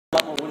a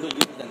lot more Windows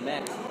users than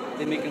Mac.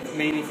 They make them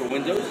mainly for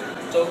Windows.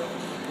 So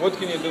what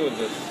can you do with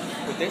this?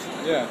 With this?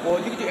 Yeah. Well,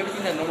 you can do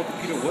everything that a normal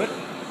computer would.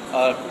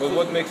 But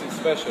what makes it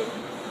special?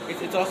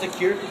 It's all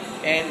secure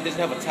and it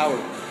doesn't have a tower.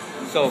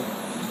 So.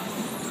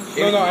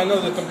 No, I know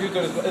the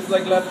computer is. It's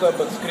like laptop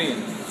but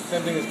screen.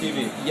 Same thing as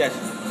TV. Yes.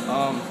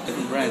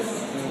 Different brands.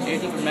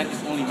 Anything from Mac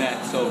is only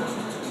Mac. So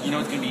you know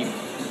it's gonna be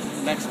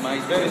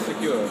maximized. Very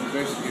secure.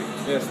 Very secure.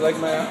 Yes, like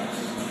my apps.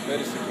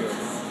 Very secure.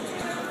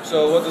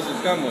 So what does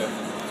it come with?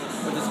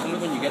 What does it come with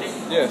when you get it?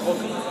 Yes. Well,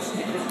 the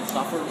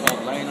software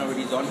line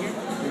already is on here.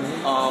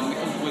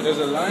 There's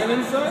a line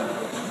inside?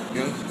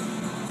 Yeah.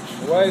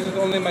 Why is it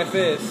only my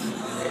face?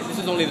 This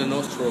is only the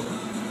nose stroke.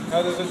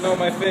 How does it know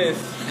my face?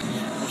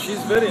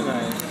 She's very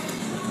nice.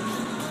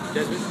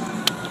 Jasmine?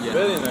 Yeah.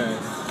 Very nice.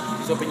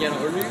 She's helping you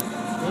out earlier?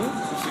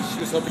 She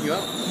was helping you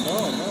out?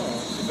 No.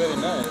 She's very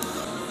nice.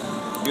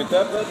 You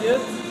tapped that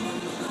yet?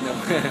 No.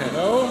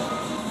 No?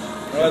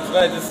 Oh, that's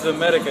right. This is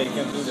America. You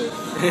can't do this.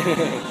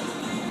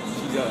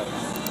 She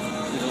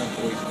doesn't like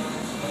boys.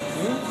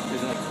 She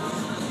doesn't like boys.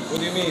 What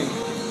do you mean?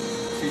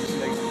 She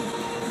likes it.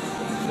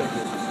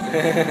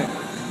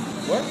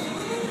 What?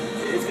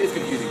 It's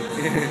confusing.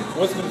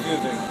 What's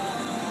confusing?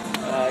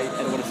 I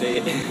don't want to say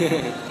it. She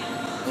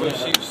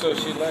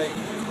doesn't like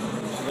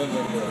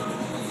girls.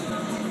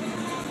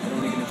 I don't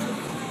think it's true.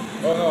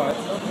 Oh no,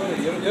 don't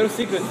worry. Your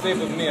secret's safe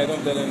with me. I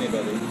don't tell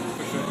anybody.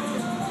 For sure.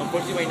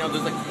 Unfortunately, right now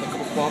there's like a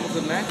couple problems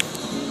with Mac.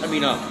 I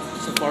mean,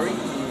 Safari.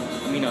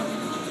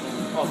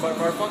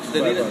 Firefox.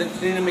 They need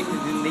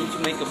to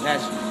make a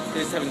patch.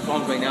 They're just having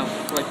problems right now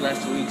for like the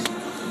last 2 weeks.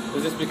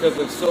 Is this because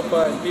of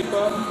SOPA and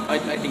PIPA? I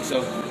think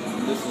so.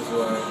 This is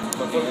why.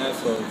 Fucking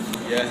assholes.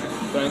 Yeah.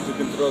 Trying to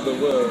control the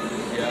world.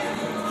 Yeah.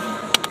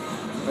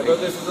 I thought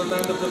this is the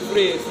land of the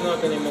free. It's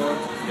not anymore.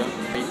 Yeah.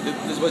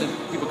 This wasn't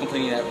people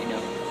complaining that right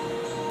now.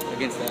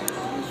 Against that.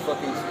 It's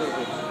fucking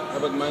stupid. How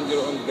about mind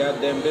your own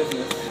goddamn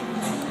business?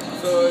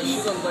 So if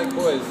she don't like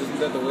boys, isn't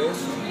that a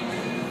waste?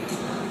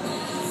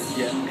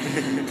 Yeah.